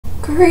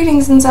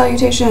Greetings and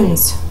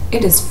salutations.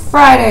 It is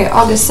Friday,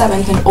 August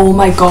 7th, and oh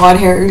my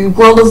god,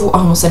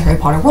 almost said Harry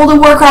Potter, World of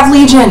Warcraft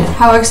Legion!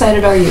 How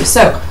excited are you?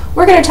 So,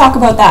 we're going to talk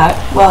about that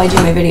while I do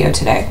my video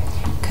today,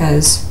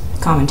 because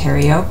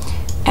commentario.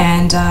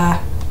 And,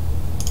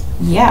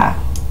 yeah,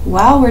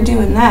 while we're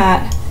doing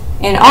that,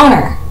 in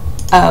honor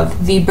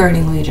of the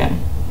Burning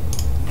Legion,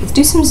 let's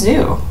do some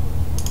zoo.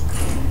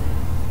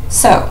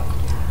 So,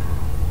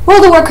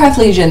 World of Warcraft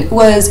Legion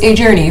was a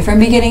journey from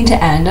beginning to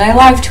end, and I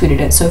live tweeted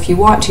it, so if you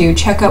want to,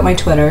 check out my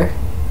Twitter,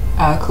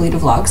 Kalita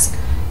Vlogs,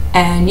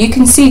 and you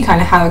can see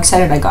kind of how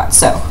excited I got.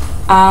 So,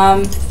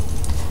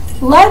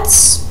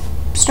 let's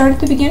start at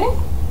the beginning,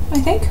 I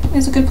think,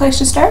 is a good place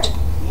to start.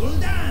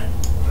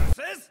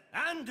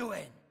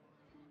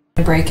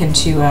 Break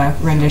into a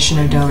rendition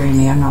of Do Re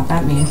Mi. I'm not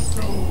that mean.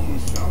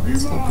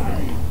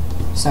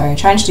 Sorry,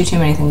 trying to do too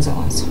many things at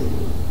once. I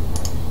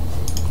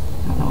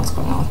don't know what's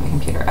going on with my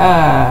computer.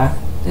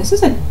 This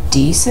is a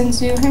decent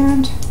zoo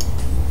hand.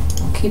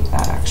 I'll keep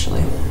that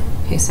actually,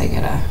 in case I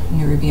get a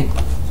Nerubian.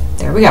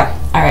 There we go.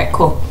 Alright,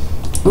 cool.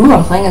 Ooh,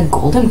 I'm playing a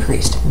Golden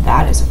Priest.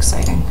 That is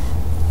exciting.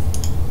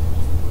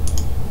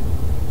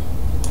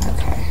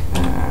 Okay,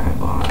 I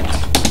want...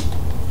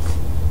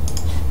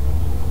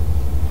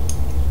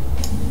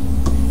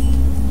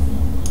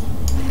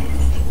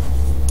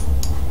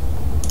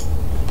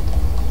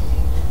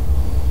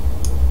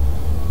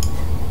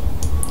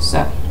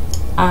 So,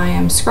 I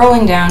am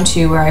scrolling down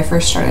to where I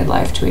first started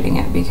live tweeting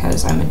it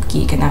because I'm a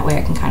geek and that way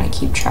I can kind of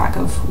keep track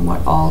of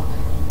what all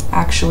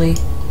actually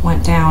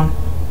went down.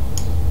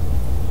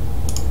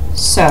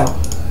 So,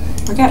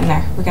 we're getting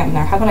there. We're getting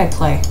there. How about I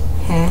play?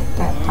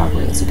 That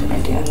probably is a good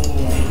idea.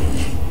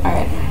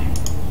 Alright.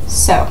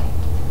 So.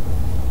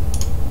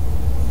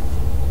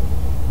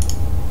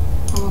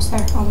 Almost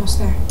there. Almost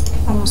there.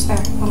 Almost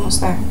there.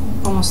 Almost there.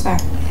 Almost there.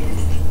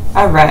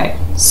 Alright.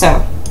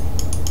 So.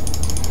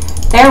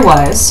 There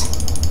was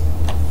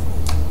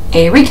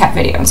a recap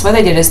video. And so what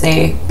they did is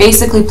they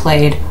basically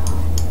played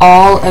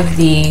all of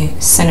the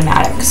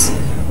cinematics.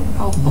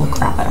 Oh,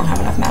 bullcrap, I don't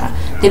have enough mana.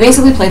 They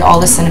basically played all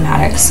the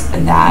cinematics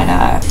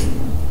that,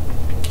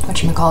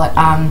 whatchamacallit,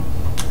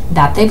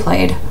 that they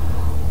played,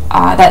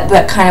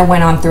 that kind of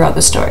went on throughout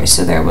the story.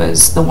 So there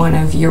was the one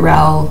of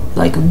Yrel,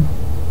 like,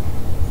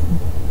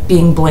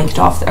 being blinked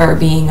off, or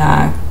being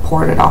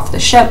ported off the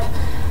ship,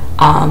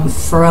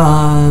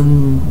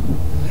 from...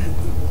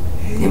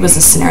 It was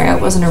a scenario,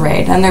 it wasn't a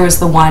raid. And there was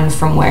the one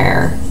from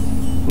where,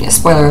 yeah,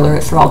 spoiler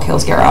alert, Thrall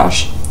kills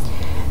Garrosh.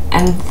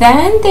 And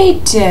then they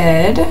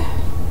did,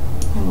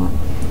 I want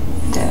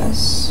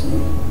this.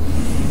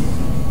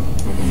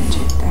 We're gonna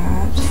take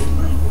that.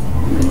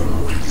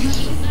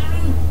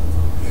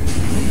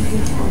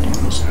 4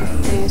 damage to the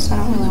face, I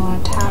don't really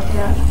want to tap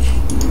yet.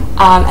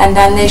 And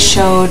then they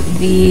showed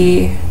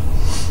the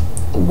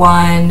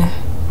one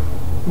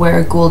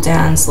where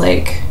Gul'dan's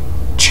like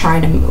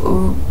trying to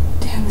move.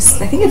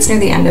 I think it's near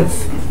the end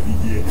of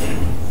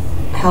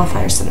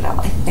Hellfire Citadel,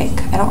 I think.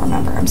 I don't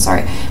remember, I'm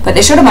sorry. But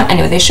they showed a bunch,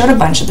 anyway, they showed a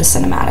bunch of the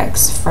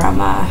cinematics from,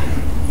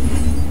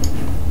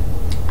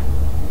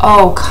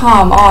 oh,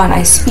 come on,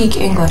 I speak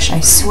English, I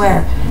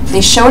swear.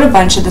 They showed a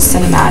bunch of the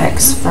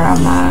cinematics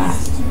from,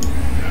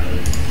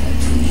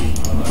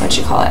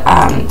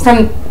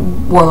 from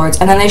Warlords,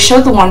 and then they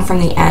showed the one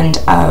from the end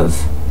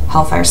of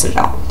Hellfire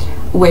Citadel,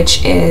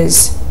 which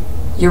is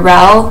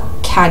Yrel,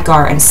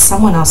 Khadgar, and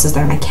someone else is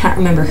there, and I can't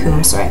remember who.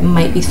 I'm sorry, it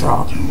might be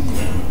Thrall.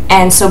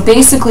 And so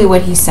basically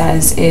what he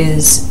says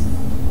is,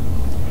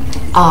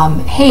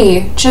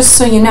 hey, just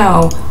so you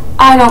know,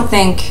 I don't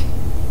think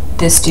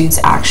this dude's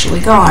actually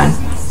gone.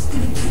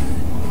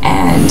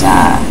 And,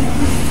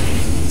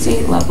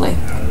 see, lovely.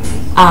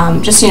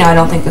 Just so you know, I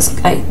don't think this,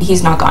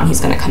 he's not gone,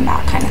 he's gonna come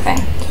back, kind of thing.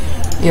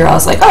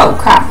 Yrel's like, oh,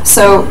 crap.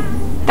 So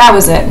that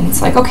was it. And it's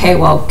like, okay,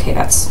 well, okay,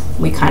 that's,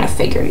 we kind of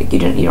figured. You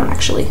don't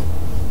actually...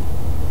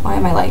 Why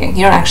am I lagging?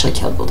 You don't actually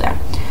kill Gul'dan.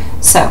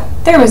 So,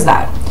 there was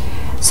that.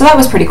 So that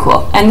was pretty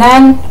cool. And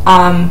then,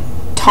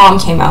 Tom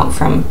came out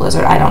from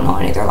Blizzard. I don't know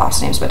any of their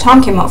last names, but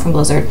Tom came out from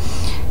Blizzard.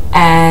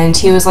 And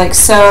he was like,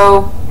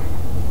 so...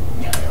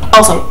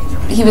 Also,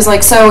 he was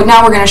like, so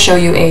now we're going to show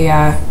you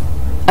a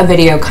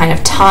video kind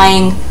of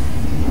tying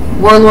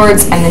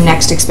Warlords and the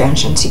next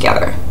expansion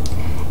together.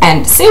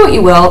 And say what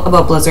you will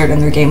about Blizzard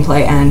and their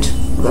gameplay and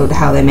about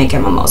how they make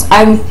MMOs.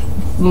 I'm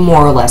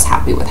more or less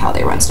happy with how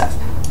they run stuff.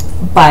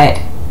 But...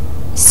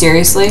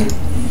 seriously,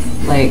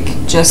 like,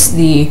 just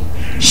the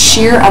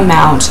sheer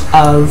amount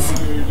of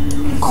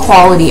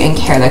quality and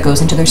care that goes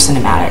into their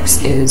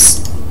cinematics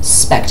is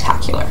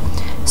spectacular.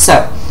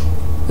 So,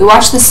 we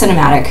watched the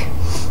cinematic,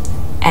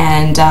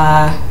 and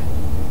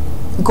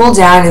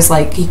Gul'dan is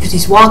like,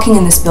 he's walking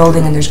in this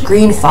building and there's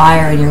green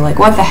fire, and you're like,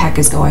 what the heck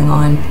is going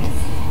on?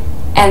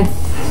 And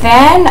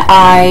then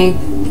I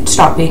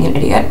stopped being an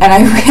idiot, and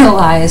I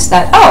realized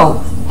that,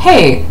 oh,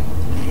 hey,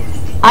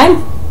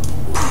 I'm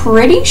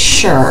pretty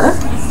sure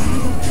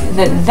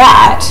that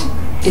that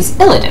is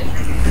Illidan.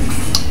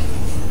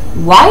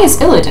 Why is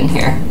Illidan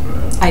here?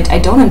 I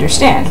don't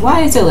understand.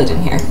 Why is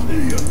Illidan here?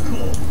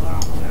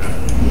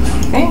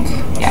 I think?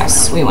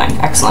 Yes, we win.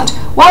 Excellent.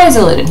 why is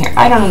Illidan here?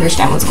 I don't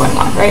understand what's going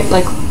on, right?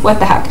 Like, what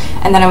the heck?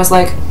 And then I was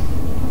like,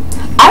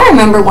 I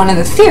remember one of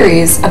the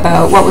theories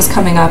about what was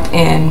coming up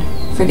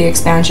for the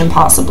expansion,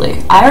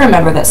 possibly. I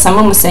remember that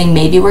someone was saying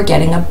maybe we're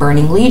getting a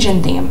Burning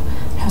Legion theme.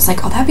 And I was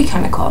like, oh, that'd be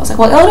kind of cool. I was like,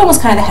 well, Illidan was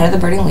kind of the head of the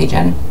Burning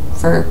Legion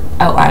for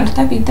Outland.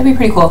 That'd be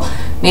pretty cool.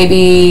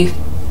 Maybe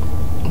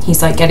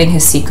he's like getting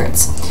his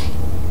secrets.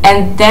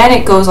 And then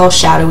it goes all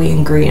shadowy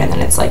and green, and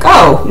then it's like,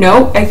 oh,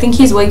 no, I think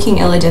he's waking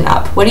Illidan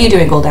up. What are you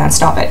doing, Gul'dan?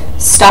 Stop it.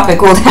 Stop it,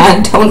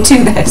 Gul'dan. Don't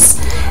do this.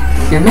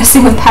 You're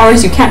messing with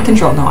powers you can't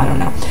control. No, I don't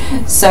know.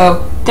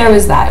 So there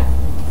was that.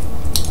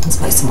 Let's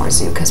play some more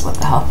Zoo, because what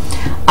the hell.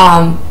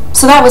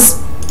 So that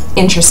was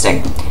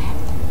interesting.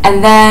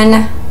 And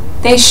then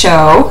they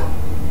show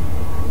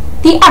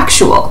the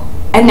actual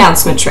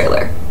announcement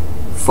trailer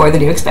for the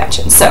new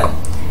expansion. So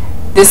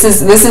this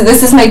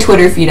is my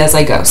Twitter feed as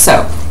I go.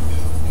 So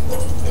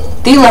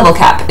the level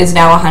cap is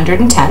now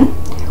 110.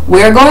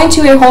 We're going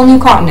to a whole new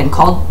continent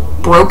called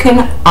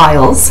Broken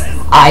Isles.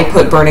 I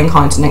put Burning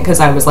Continent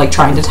because I was like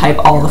trying to type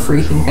all the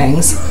freaking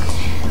things.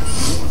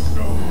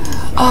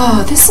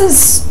 Oh, this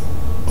is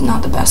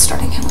not the best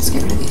starting hand. Let's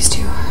get rid of these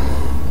two.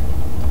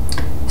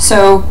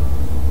 So,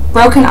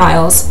 Broken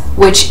Isles,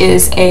 which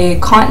is a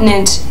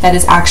continent that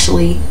is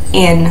actually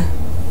in,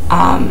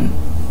 oh,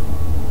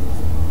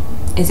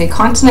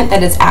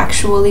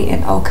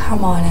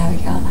 come on,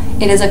 Abigail.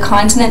 It is a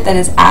continent that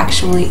is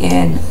actually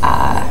in,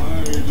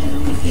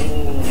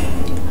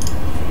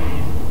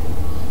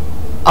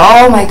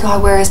 oh my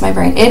god, where is my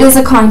brain? It is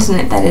a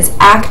continent that is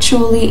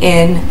actually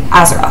in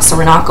Azeroth, so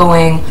we're not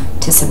going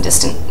to some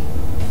distant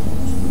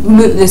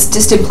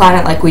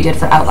planet like we did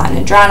for Outland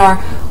and Draenor.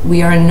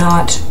 We are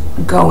not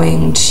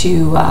going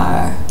to,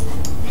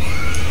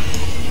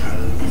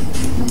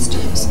 let's do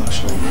this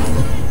actually.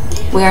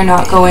 We are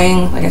not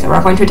going, like I said, we're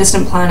not going to a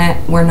distant planet.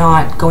 We're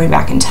not going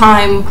back in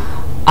time.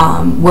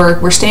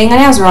 We're staying in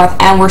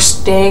Azeroth, and we're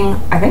staying,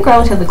 I think,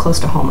 relatively close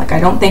to home. Like, I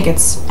don't think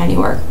it's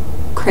anywhere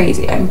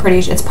crazy. I'm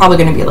pretty sure it's probably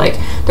going to be like,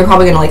 they're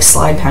probably going to like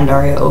slide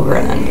Pandaria over,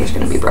 and then there's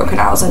going to be Broken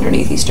Isles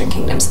underneath Eastern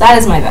Kingdoms. That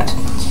is my bet.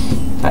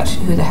 But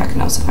who the heck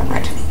knows if I'm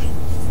right?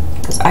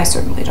 Because I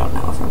certainly don't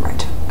know if I'm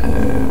right.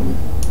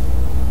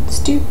 Let's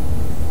do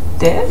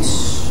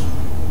this.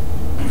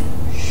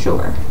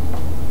 Sure.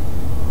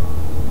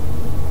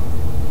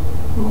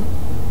 We'll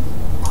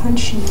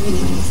punch you in the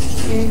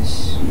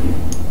face.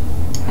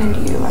 And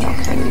you, I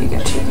don't care that you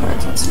get 2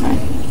 cards, that's fine.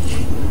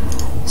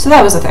 So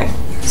that was the thing.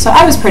 So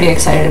I was pretty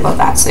excited about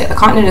that. So yeah, the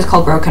continent is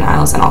called Broken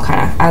Isles, and I'll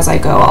kind of, as I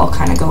go, I'll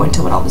kind of go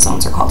into what all the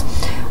zones are called.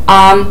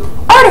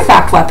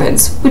 Artifact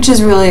weapons, which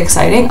is really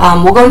exciting.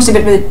 We'll go into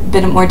a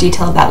bit more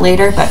detail of that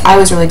later, but I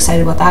was really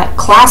excited about that.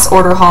 Class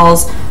order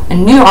halls, a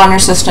new honor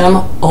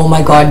system. Oh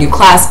my god, new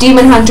class.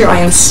 Demon Hunter. I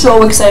am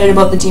so excited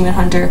about the Demon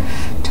Hunter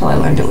until I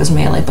learned it was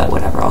melee, but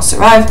whatever, I'll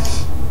survive.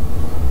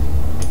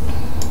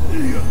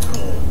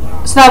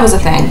 So that was a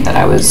thing that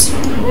I was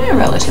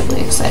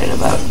relatively excited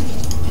about.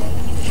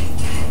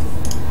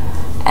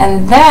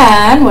 And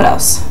then, what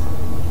else?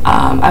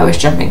 I was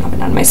jumping up and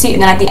down in my seat.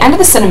 And then at the end of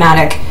the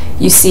cinematic,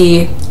 you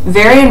see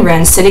Varian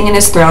Wren sitting in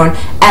his throne,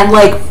 and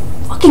like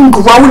fucking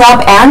grown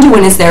up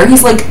Anduin is there.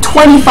 He's like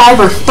 25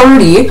 or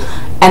 30.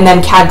 And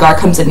then Khadgar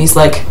comes in and he's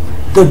like,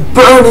 the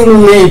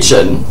Burning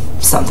Legion,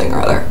 something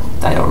or other.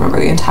 I don't remember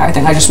the entire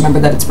thing. I just remember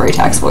that it's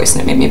Braytak's voice,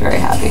 and it made me very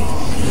happy.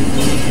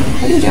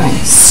 What are you doing?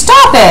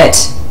 Stop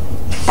it!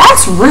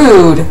 That's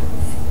rude.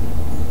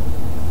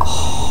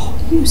 Oh,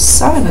 you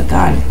son of a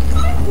gun.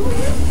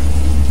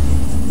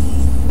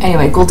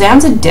 Anyway,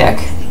 Gul'dan's a dick.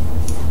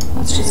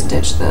 Let's just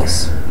ditch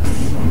this.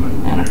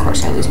 And of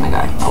course I lose my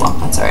guy. Oh well,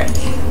 that's alright.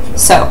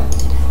 So,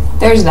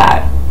 there's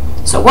that.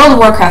 So, World of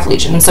Warcraft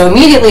Legion. So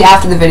immediately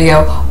after the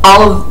video,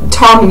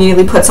 Tom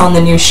immediately puts on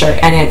the new shirt,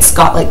 and it's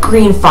got like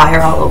green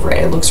fire all over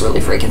it. It looks really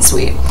freaking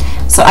sweet.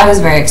 So I was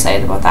very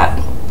excited about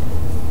that.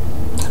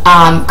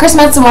 Chris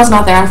Metzen was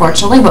not there,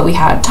 unfortunately, but we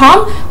had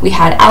Tom, we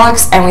had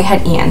Alex, and we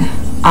had Ian.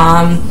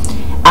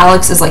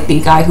 Alex is like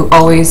the guy who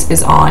always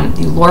is on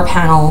the lore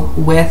panel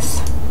with,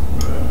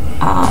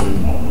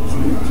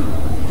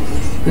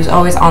 who's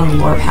always on the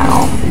lore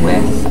panel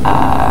with,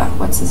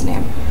 what's his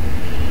name?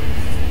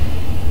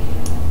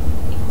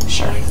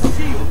 Sure.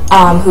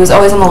 Who's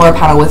always on the lore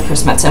panel with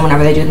Chris Metzen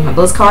whenever they do them at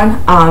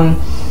BlizzCon.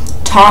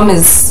 Tom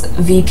is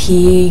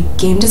VP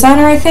game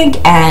designer, I think,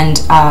 and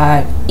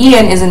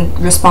Ian isn't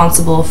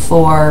responsible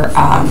for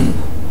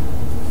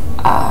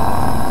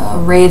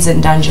raids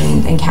and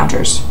dungeon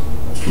encounters,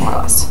 more or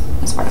less,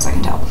 as far as I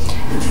can tell.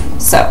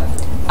 So,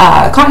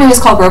 continent is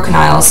called Broken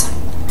Isles.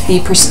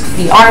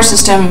 The honor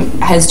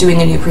system is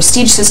doing a new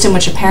prestige system,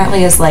 which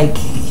apparently is like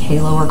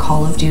Halo or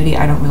Call of Duty.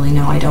 I don't really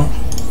know. I don't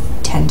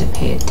tend to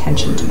pay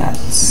attention to that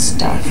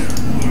stuff.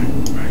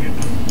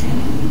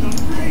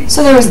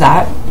 So there was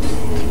that.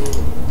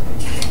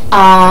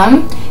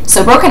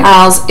 So Broken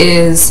Isles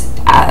is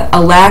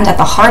a land at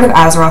the heart of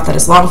Azeroth that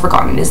is long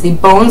forgotten. It is the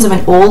bones of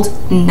an old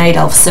Night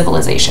Elf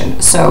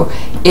civilization. So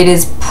it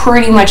is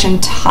pretty much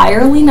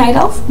entirely Night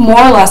Elf, more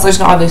or less. There's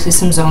obviously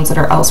some zones that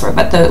are elsewhere,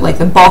 but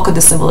the bulk of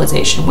the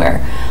civilization,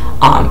 where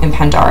in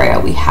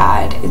Pandaria we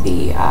had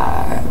the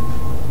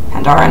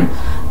Pandaren.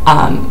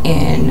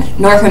 In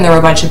Northrend there were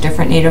a bunch of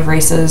different native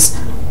races,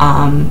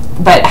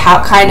 but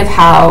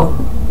how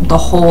the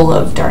whole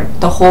of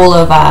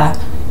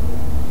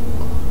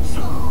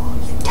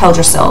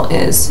Teldrassil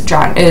is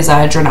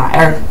Draenei,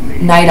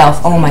 or Night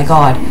Elf. Oh my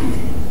god,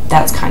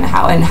 that's kind of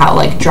how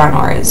like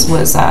Draenor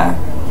was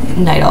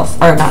Night Elf,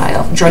 or not Night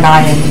Elf,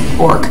 Draenei and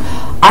Orc.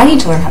 I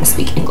need to learn how to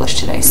speak English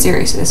today.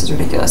 Seriously, this is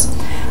ridiculous.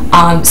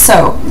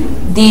 So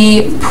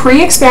the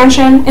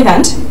pre-expansion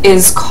event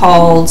is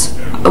called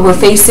We're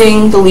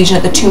Facing the Legion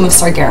at the Tomb of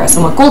Sargeras,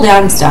 and what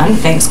Gul'dan's done,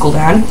 thanks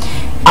Gul'dan,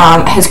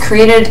 has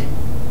created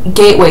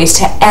gateways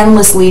to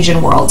endless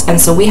Legion worlds,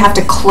 and so we have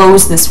to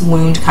close this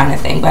wound kind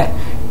of thing, but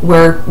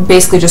we're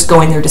basically just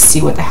going there to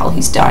see what the hell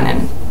he's done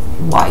and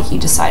why he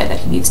decided that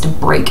he needs to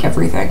break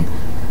everything.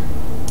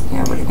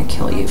 Yeah, we're gonna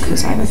kill you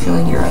because I have a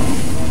feeling you're a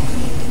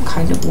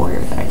kind of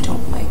warrior that I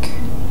don't like.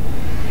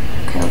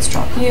 Okay, let's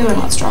drop you, and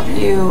let's drop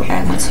you,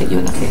 and let's hit you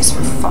in the face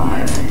for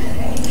 5.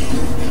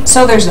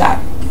 So there's that.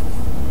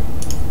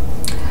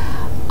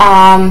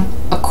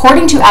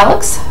 According to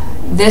Alex,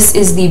 this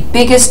is the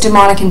biggest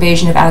demonic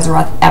invasion of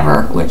Azeroth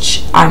ever,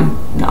 which I'm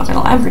not gonna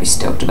lie, I'm pretty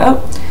stoked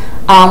about.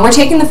 We're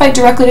taking the fight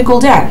directly to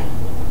Gul'dan,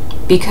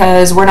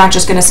 because we're not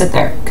just gonna sit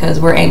there, because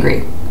we're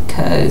angry,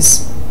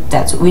 because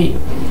that's what we do.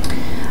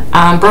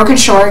 Broken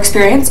Shore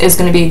experience is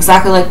going to be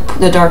exactly like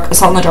the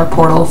Assault on the Dark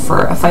Portal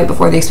for a fight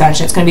before the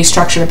expansion. It's going to be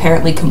structured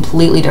apparently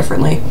completely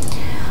differently.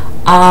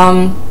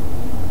 And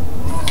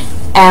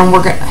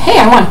we're going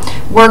I won.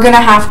 We're going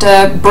to have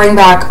to bring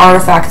back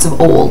artifacts of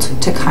old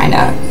to kind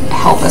of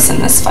help us in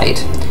this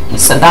fight.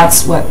 So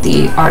that's what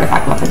the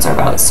artifact weapons are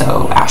about.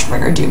 So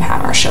Ashbringer,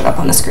 Doomhammer showed up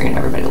on the screen.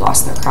 Everybody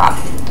lost their crap.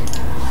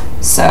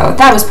 So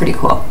that was pretty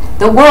cool.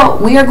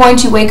 We are going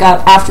to wake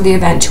up after the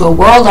event to a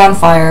world on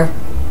fire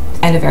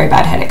and a very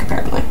bad headache,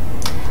 apparently.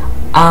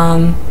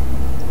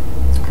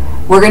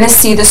 We're going to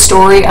see the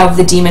story of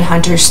the demon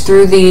hunters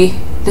through the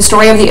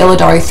story of the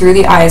Illidari through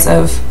the eyes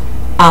of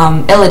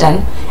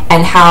Illidan,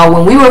 and how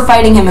when we were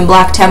fighting him in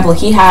Black Temple,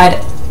 he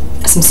had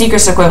some secret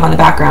stuff going on in the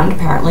background,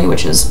 apparently,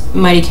 which is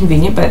mighty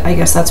convenient, but I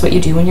guess that's what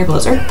you do when you're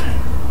Blizzard.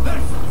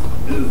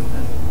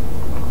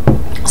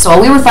 So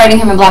while we were fighting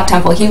him in Black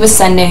Temple, he was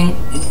sending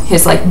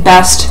his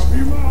best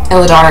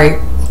Illidari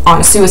on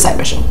a suicide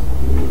mission.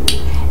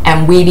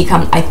 And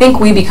I think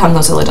we become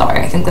those Illidari.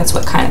 I think that's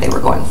what kind of they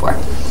were going for.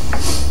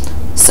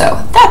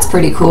 So that's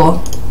pretty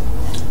cool.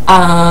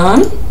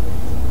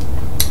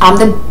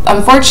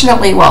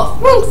 Unfortunately,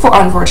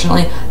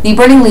 the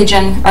Burning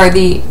Legion, or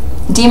the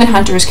Demon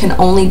Hunters, can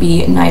only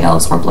be Night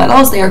Elves or Blood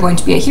Elves. They are going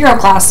to be a hero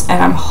class,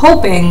 and I'm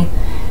hoping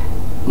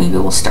maybe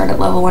we'll start at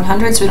level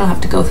 100 so we don't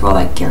have to go through all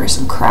that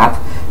garrison crap,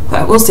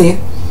 but we'll see.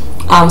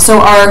 So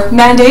our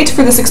mandate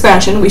for this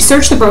expansion: we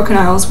search the Broken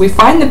Isles, we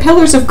find the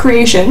Pillars of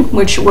Creation,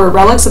 which were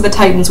relics of the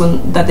Titans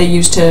that they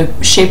used to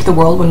shape the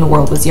world when the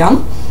world was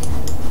young.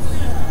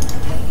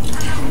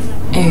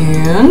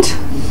 And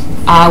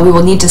we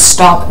will need to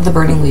stop the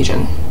Burning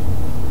Legion.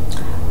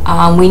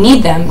 We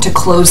need them to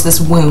close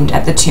this wound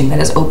at the tomb that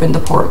has opened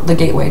the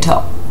gateway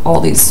to all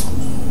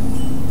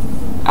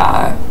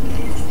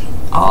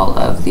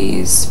of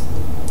these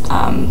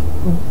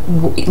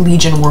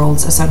Legion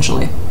worlds,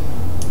 essentially.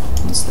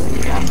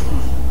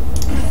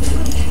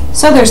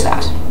 So there's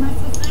that.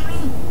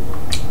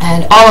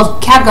 And all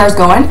of Khadgar's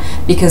going,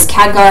 because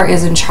Khadgar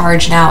is in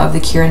charge now of the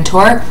Kirin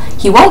Tor.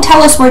 He won't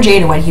tell us where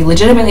Jaina went. He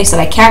legitimately said,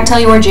 I can't tell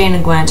you where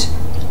Jaina went,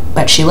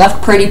 but she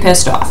left pretty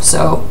pissed off.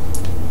 So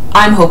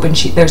I'm hoping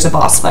there's a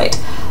boss fight.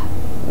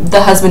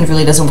 The husband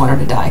really doesn't want her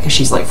to die because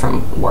she's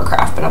from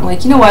Warcraft, but I'm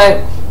like, you know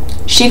what?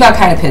 She got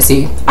kind of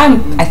pissy.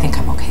 I think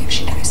I'm okay if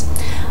she dies.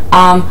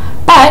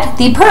 But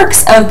the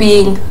perks of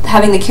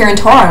having the Kirin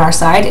Tor on our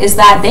side is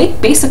that they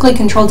basically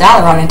control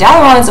Dalaran, and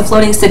Dalaran is a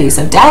floating city,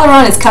 so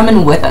Dalaran is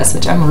coming with us,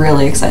 which I'm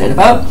really excited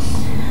about.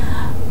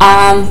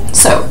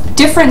 So,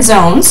 different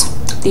zones.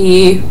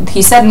 He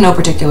said in no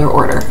particular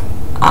order,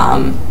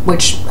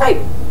 which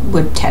I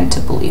would tend to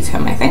believe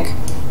him, I think.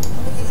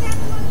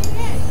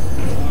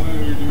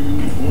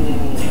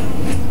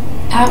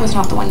 That was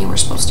not the one you were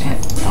supposed to hit.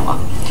 Oh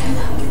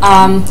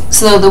well.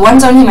 So the one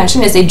zone he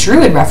mentioned is a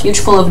druid refuge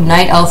full of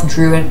night elf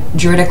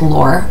druidic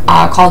lore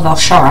called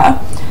Valshara.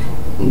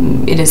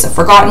 It is a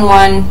forgotten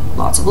one,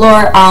 lots of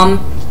lore.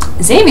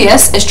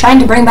 Xavius is trying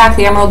to bring back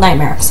the Emerald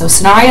Nightmare. So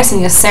Cenarius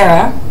and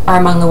Ysera are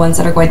among the ones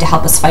that are going to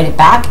help us fight it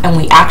back, and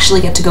we actually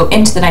get to go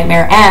into the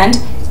Nightmare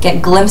and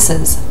get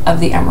glimpses of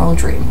the Emerald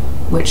Dream,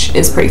 which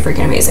is pretty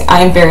freaking amazing.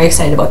 I am very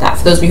excited about that.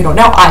 For those of you who don't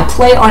know, I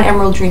play on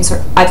Emerald Dream.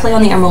 I play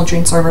on the Emerald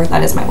Dream server.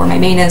 That is where my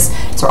main is.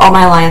 It's where all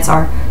my alliance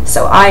are.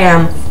 So I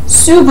am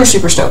super,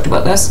 super stoked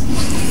about this.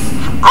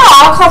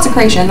 Ah,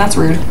 Consecration. That's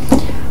rude.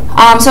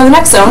 So the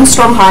next zone,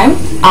 Stormheim.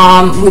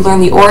 We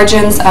learn the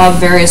origins of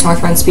various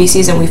Northrend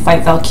species, and we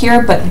fight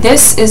Valkyr. But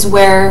this is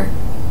where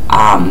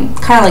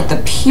kind of like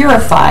the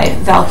purified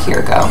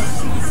Valkyr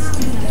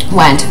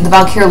went. The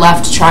Valkyr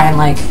left to try and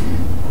like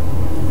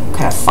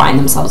kind of find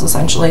themselves,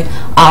 essentially.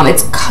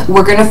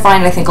 We're going to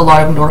find, I think, a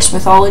lot of Norse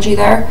mythology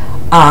there.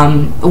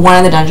 One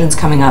of the dungeons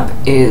coming up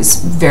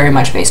is very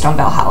much based on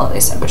Valhalla, they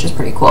said, which is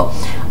pretty cool.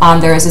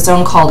 There is a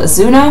zone called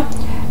Azuna.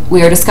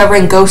 We are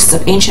discovering ghosts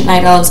of ancient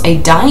night elves, a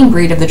dying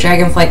breed of the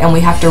dragonflight, and we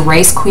have to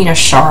race Queen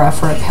Ashara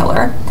for a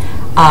pillar.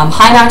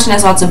 High Mountain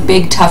has lots of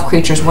big, tough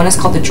creatures. One is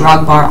called the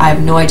Drogbar. I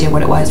have no idea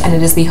what it was, and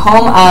it is the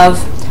home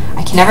of,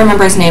 I can never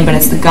remember his name, but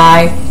it's the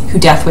guy who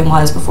Deathwing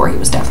was before he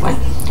was Deathwing.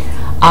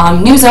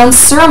 New zone,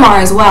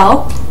 Suramar as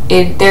well.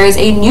 There is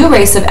a new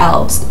race of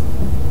elves,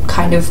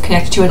 kind of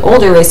connected to an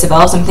older race of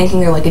elves. I'm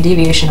thinking they're like a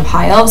deviation of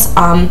high elves.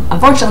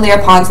 Unfortunately, they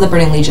are pawns of the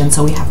Burning Legion,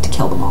 so we have to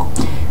kill them all,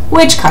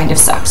 which kind of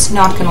sucks,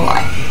 not gonna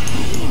lie.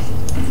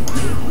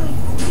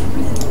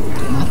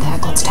 What the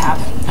heck, let's tab.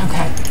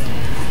 Okay.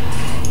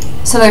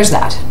 So there's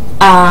that.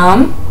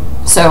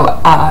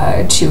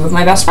 Two of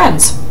my best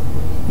friends,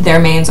 their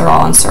mains are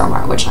all in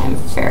Suramar, which I'm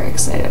very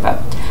excited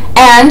about.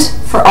 And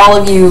for all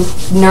of you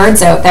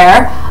nerds out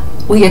there,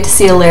 we get to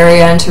see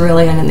Ilaria and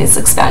Terillian in this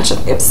expansion.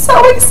 I'm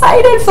so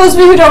excited. For those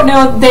of you who don't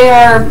know,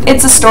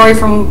 it's a story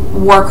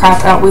from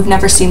Warcraft. We've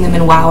never seen them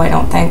in WoW, I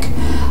don't think.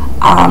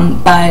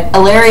 But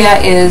Ilaria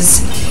is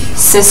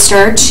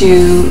sister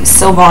to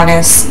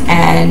Sylvanas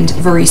and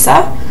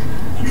Varisa,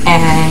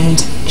 and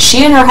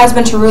she and her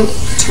husband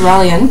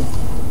Terillian,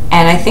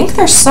 and I think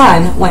their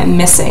son, went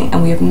missing,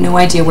 and we have no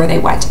idea where they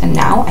went. And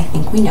now I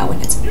think we know,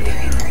 and it's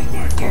very, very,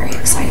 very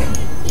exciting.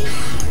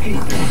 I'm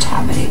not going to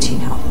tab at 18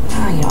 health.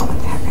 You know what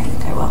the heck, I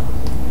think I will.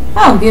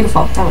 Oh,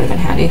 beautiful. That would have been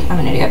handy. I'm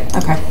an idiot.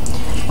 Okay.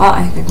 Well,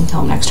 I think I can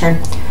kill him next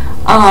turn.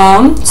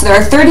 So there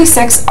are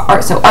 36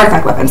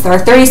 artifact weapons. There are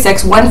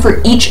 36, one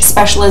for each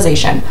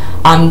specialization.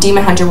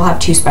 Demon Hunter will have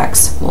 2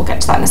 specs. We'll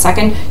get to that in a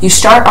second. You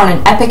start on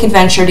an epic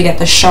adventure to get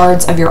the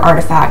shards of your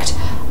artifact.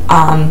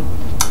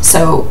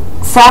 So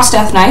Frost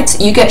Death Knights,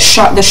 you get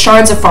the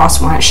shards of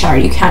Frostmourne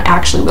shard. You can't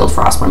actually wield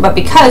Frostmourne, but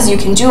because you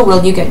can dual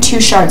wield, you get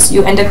 2 shards.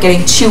 You end up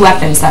getting 2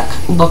 weapons that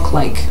look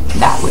like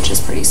that, which is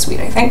pretty sweet,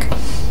 I think.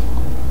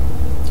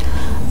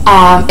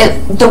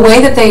 The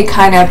way that they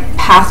kind of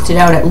pathed it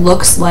out, it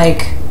looks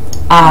like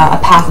a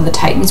Path of the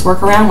Titans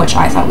workaround, which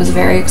I thought was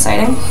very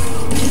exciting.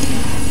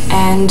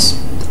 And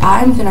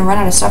I'm gonna run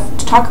out of stuff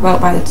to talk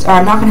about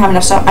I'm not gonna have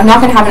enough stuff. I'm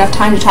not gonna have enough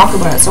time to talk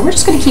about it. So we're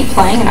just gonna keep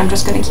playing, and I'm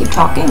just gonna keep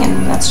talking,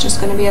 and that's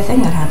just gonna be a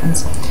thing that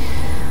happens.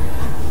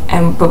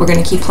 But we're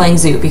gonna keep playing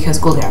Zoo because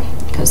cooldown,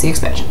 because the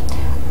expansion.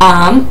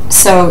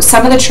 So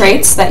some of the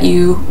traits that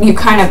you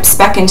kind of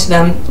spec into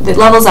them, it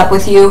levels up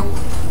with you.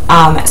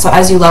 So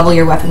as you level,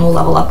 your weapon will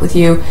level up with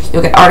you.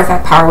 You'll get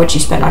artifact power, which you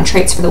spend on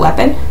traits for the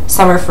weapon.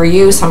 Some are for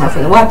you, some are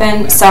for the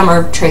weapon.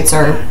 Some traits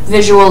are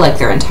visual, like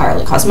they're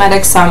entirely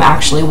cosmetic. Some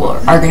actually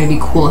are going to be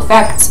cool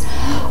effects.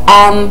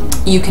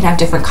 You can have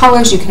different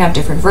colors, you can have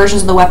different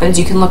versions of the weapons.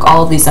 You can look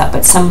all of these up,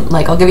 but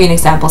I'll give you an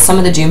example. Some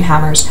of the Doom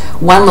Hammers,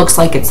 one looks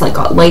like it's like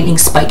got lightning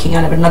spiking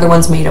out of it, another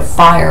one's made of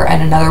fire,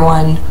 and another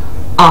one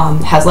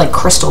has like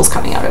crystals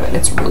coming out of it.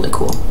 It's really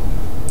cool.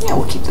 Yeah,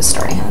 we'll keep this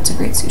starting hand. That's a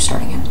great suit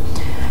starting hand.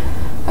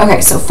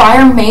 Okay, so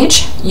Fire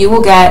Mage, you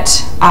will get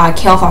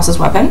Kael'thas's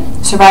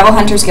weapon. Survival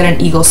Hunters get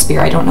an Eagle Spear.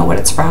 I don't know what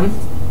it's from.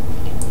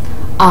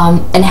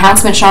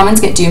 Enhancement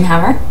Shamans get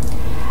Doomhammer.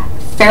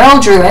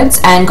 Feral Druids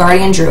and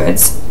Guardian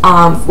Druids.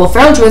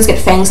 Feral Druids get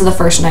Fangs of the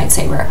First Night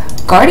Saber.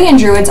 Guardian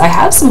Druids, I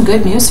have some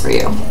good news for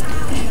you.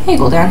 Hey,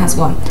 Gul'dan, how's it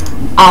going?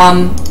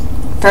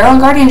 Feral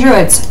and Guardian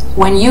Druids,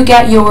 when you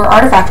get your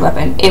artifact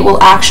weapon, it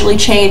will actually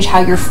change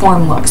how your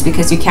form looks,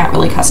 because you can't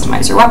really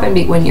customize your weapon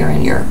when you're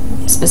in your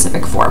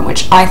specific form,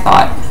 which I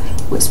thought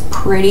was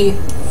pretty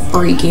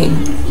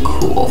freaking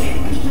cool.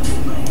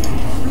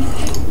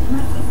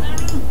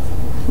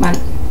 Come on.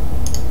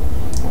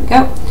 There we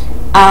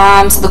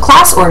go. So the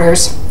class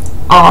orders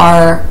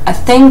are a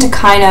thing to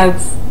kind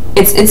of,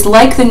 it's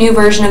like the new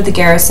version of the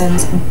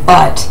garrisons,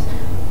 but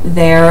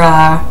they're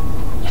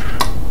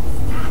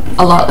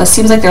it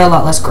seems like they're a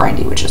lot less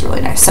grindy, which is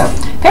really nice. So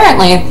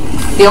apparently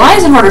the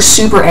Alliance and Horde are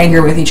super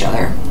angry with each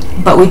other,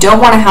 but we don't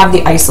want to have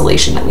the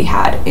isolation that we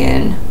had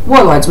in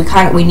Warlords.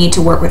 We need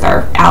to work with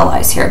our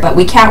allies here, but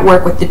we can't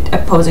work with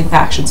the opposing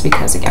factions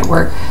because, again,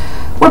 we're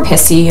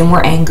pissy and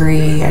we're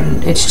angry,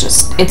 and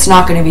it's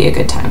not going to be a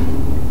good time.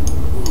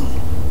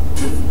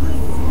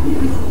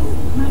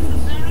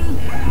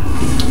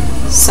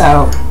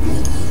 So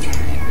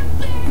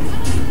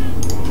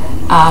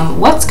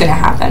what's going to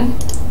happen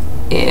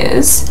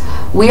is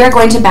we are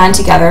going to band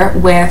together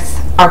with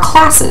our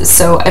classes.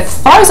 So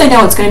as far as I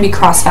know, it's going to be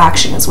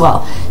cross-faction as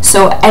well.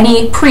 So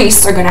any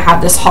priests are going to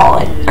have this hall,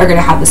 and are going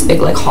to have this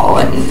big like hall,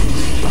 and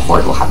the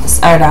Horde will have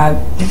this, and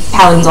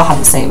Paladins will have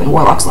the same, and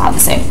Warlocks will have the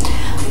same.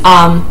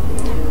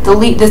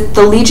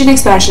 The Legion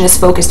expansion is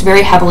focused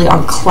very heavily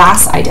on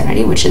class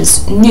identity, which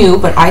is new,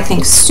 but I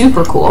think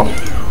super cool.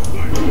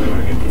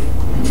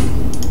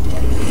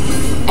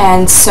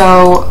 And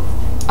so,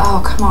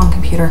 oh come on,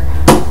 computer.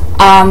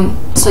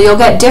 So you'll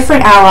get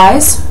different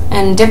allies,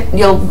 and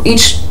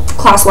each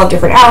class will have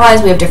different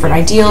allies, we have different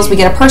ideals, we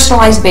get a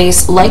personalized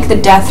base like the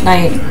Death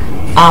Knight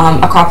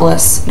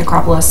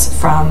Necropolis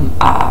from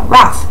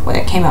Wrath when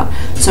it came out.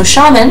 So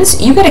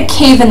Shamans, you get a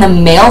cave in the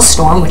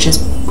Maelstrom, which is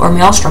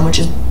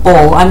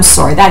Bull. I'm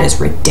sorry, that is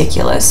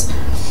ridiculous.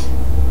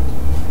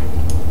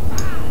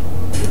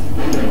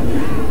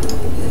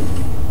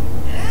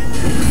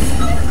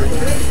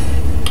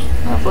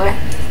 Lovely.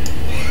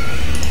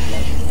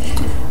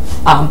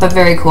 But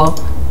very cool.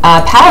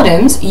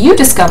 Paladins, you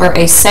discover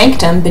a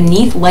sanctum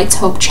beneath Light's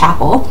Hope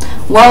Chapel.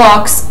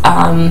 Warlocks,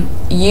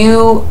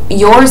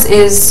 yours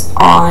is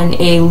on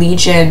a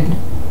Legion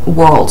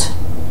world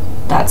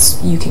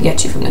that's you can get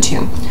to from the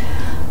tomb.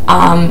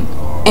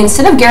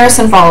 Instead of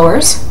garrison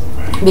followers,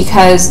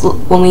 because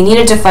when we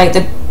needed to fight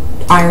the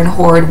Iron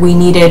Horde, we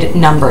needed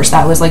numbers.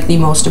 That was like the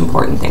most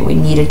important thing. We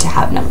needed to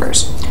have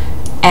numbers.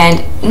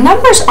 And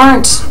numbers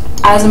aren't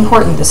as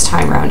important this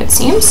time around, it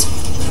seems.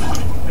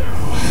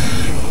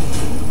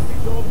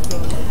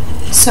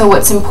 So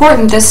what's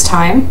important this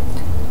time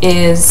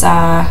is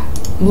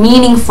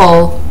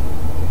meaningful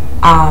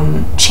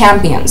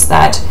champions,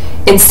 that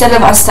instead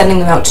of us sending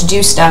them out to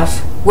do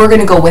stuff, we're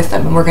going to go with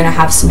them and we're going to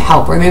have some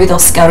help, or maybe they'll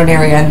scout an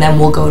area and then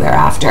we'll go there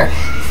after.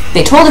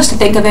 They told us to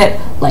think of it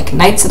like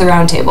Knights of the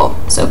Round Table.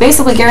 So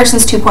basically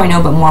Garrisons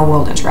 2.0, but more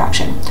world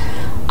interaction.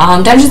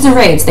 Dungeons and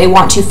Raids, they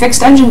want to fix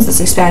dungeons this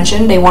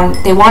expansion. They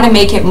want to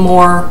make it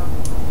more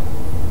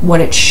what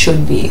it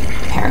should be,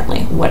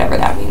 apparently, whatever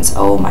that means.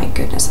 Oh my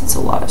goodness, that's a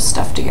lot of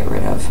stuff to get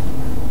rid of.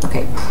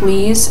 Okay,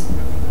 please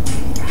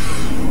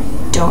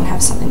don't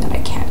have something that I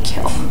can't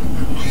kill.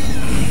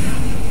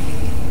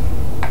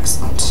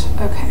 Excellent.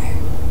 Okay.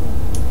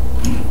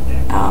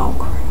 Oh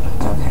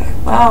crap. Okay.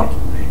 Well,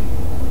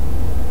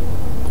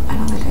 I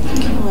don't think I can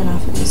kill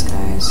enough of these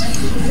guys.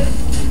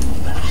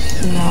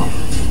 No.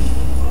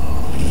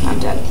 I'm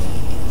dead.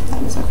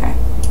 That is okay.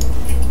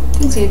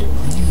 Concede.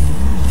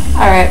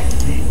 Alright.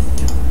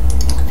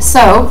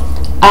 So,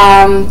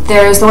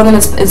 there's the one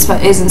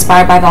that is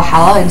inspired by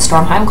Valhalla in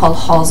Stormheim called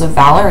Halls of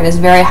Valor. It is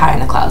very high in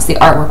the clouds. The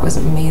artwork was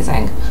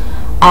amazing.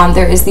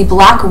 There is the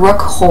Black Rook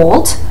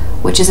Hold,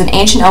 which is an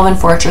ancient elven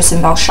fortress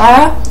in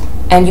Valshara,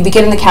 and you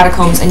begin in the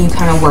catacombs and you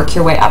kind of work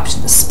your way up to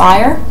the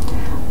spire.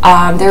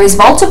 There is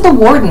Vault of the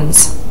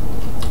Wardens,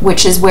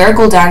 which is where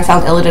Gul'dan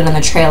found Illidan in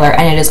the trailer,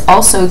 and it is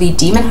also the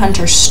Demon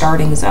Hunter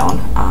starting zone.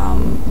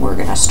 We're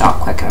going to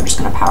stop quick, and I'm just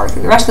going to power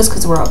through the rest of this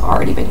because we've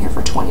already been here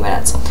for 20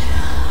 minutes.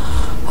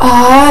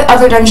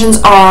 Other dungeons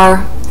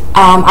are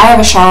Eye of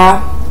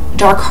Ashara,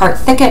 Dark Heart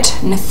Thicket,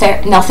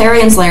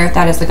 Neltharian's Lair,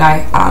 that is the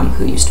guy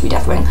who used to be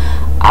Deathwing,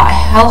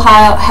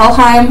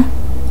 Helheim,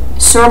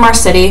 Suramar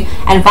City,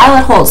 and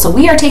Violet Hold. So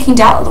we are taking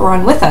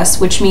Dalaran with us,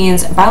 which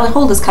means Violet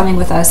Hold is coming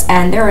with us,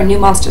 and there are new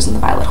monsters in the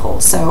Violet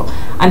Hold. So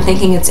I'm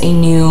thinking it's a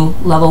new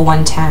level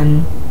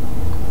 110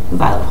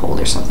 Violet Hold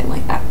or something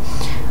like that.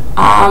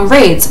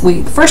 Raids.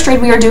 The first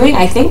raid we are doing,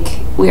 I think,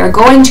 we are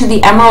going to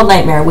the Emerald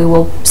Nightmare.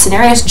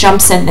 Cenarius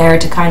jumps in there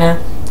to kind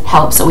of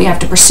help. So we have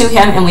to pursue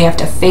him and we have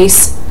to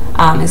face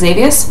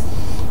Xavius.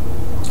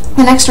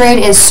 The next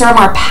raid is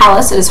Suramar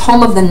Palace. It is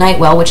home of the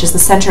Nightwell, which is the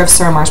center of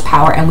Suramar's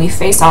power, and we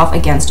face off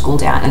against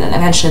Gul'dan, and then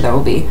eventually there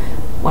will be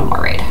one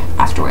more raid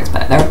afterwards,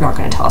 but they're not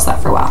going to tell us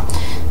that for a while.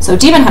 So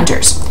Demon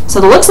Hunters.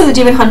 So the looks of the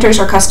Demon Hunters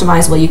are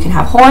customizable. You can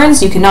have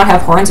horns, you cannot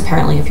have horns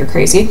apparently if you're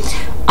crazy.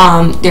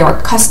 There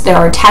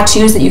are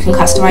tattoos that you can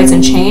customize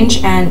and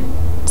change, and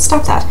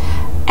stop that.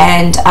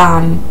 And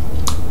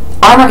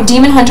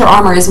Demon Hunter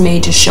armor is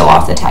made to show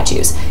off the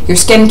tattoos. Your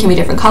skin can be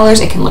different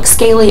colors, it can look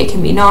scaly, it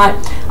can be not,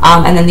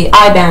 and then the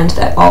eye band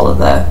that all of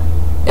the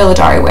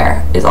Illidari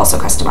wear is also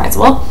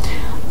customizable.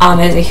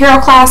 As a hero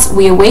class,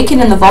 we awaken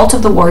in the Vault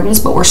of the Wardens,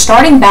 but we're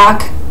starting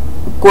back,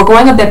 we're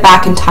going a bit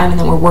back in time, and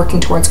then we're working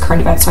towards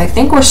current events. So I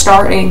think we're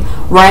starting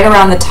right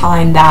around the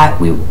time that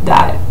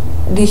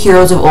the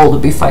heroes of old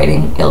would be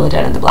fighting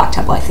Illidan in the Black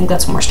Temple. I think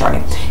that's when we're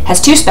starting. It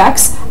has two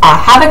specs,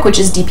 Havoc, which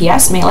is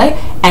DPS, melee,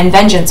 and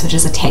Vengeance, which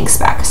is a tank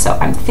spec. So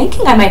I'm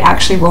thinking I might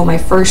actually roll my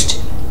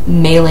first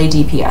melee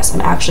DPS.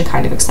 I'm actually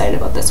kind of excited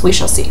about this. We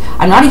shall see.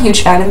 I'm not a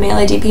huge fan of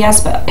melee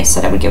DPS, but I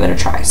said I would give it a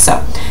try.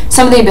 So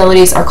some of the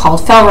abilities are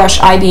called Fell Rush,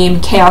 Eye Beam,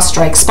 Chaos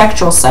Strike,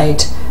 Spectral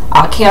Sight,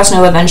 Chaos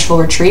Nova, Vengeful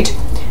Retreat.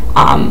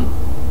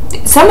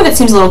 Some of it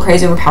seems a little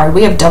crazy overpowered.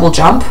 We have double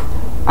jump.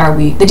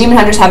 The Demon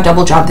Hunters have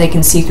double jump. They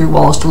can see through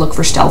walls to look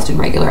for stealth and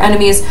regular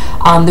enemies.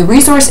 The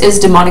resource is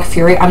Demonic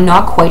Fury. I'm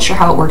not quite sure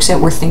how it works yet.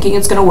 We're thinking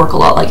it's going to work a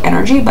lot like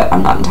energy, but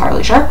I'm not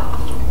entirely sure.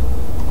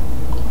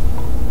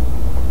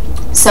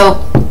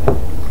 So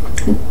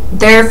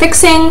they're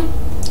fixing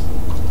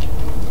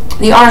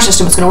the honor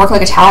system. It's going to work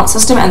like a talent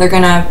system, and they're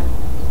going to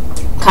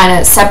kind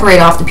of separate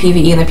off the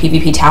PvE and the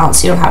PvP talents,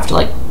 so you don't have to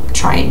like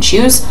try and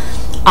choose.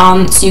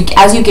 So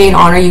as you gain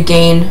honor,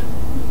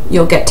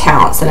 you'll get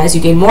talents, and as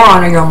you gain more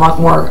honor, you'll unlock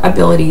more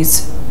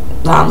abilities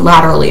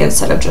laterally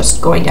instead of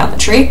just going down the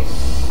tree.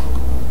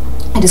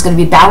 It is going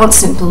to be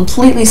balanced and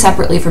completely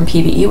separately from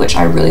PvE, which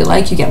I really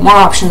like. You get more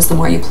options the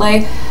more you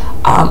play.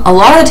 A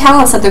lot of the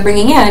talents that they're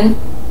bringing in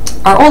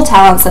are old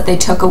talents that they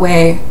took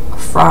away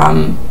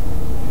from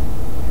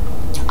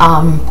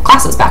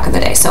classes back in the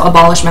day. So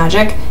Abolish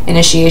Magic,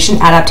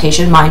 Initiation,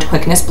 Adaptation, Mind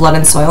Quickness, Blood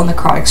and Soil,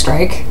 Necrotic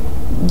Strike.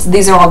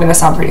 These are all going to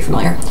sound pretty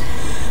familiar.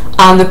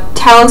 The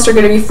talents are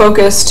going to be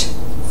focused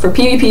for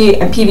PvP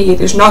and PvE.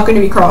 There's not going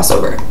to be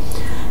crossover.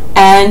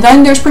 And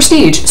then there's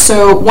Prestige.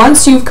 So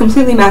once you've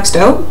completely maxed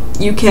out,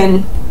 you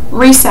can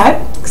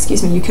reset,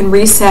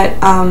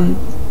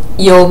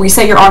 you'll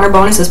reset your honor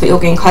bonuses, but you'll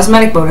gain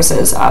cosmetic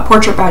bonuses,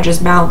 portrait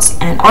badges, mounts,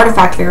 and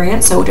artifact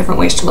variants, so different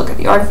ways to look at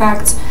the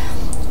artifacts.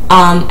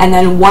 And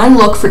then one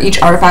look for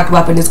each artifact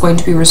weapon is going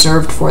to be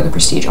reserved for the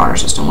Prestige honor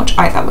system, which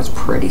I thought was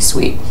pretty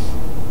sweet.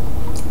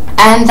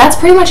 And that's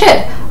pretty much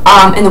it.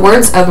 In the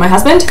words of my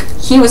husband,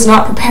 he was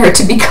not prepared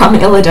to become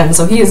Illidan,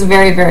 so he is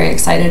very, very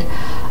excited.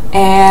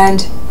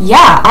 And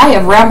yeah, I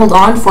have rambled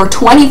on for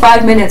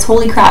 25 minutes.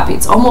 Holy crap,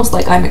 it's almost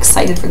like I'm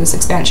excited for this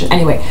expansion.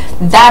 Anyway,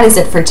 that is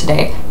it for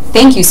today.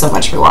 Thank you so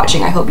much for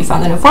watching. I hope you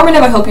found that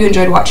informative. I hope you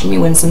enjoyed watching me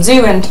win some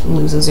zoo and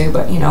lose a zoo,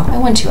 but you know, I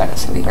won 2 out of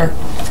 3, or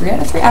 3 out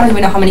of 3. I don't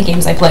even know how many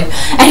games I played.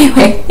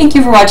 Anyway, thank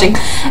you for watching.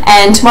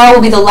 And tomorrow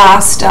will be the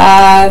last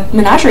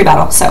menagerie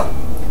battle, so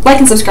like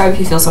and subscribe if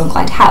you feel so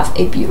inclined. Have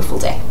a beautiful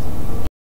day.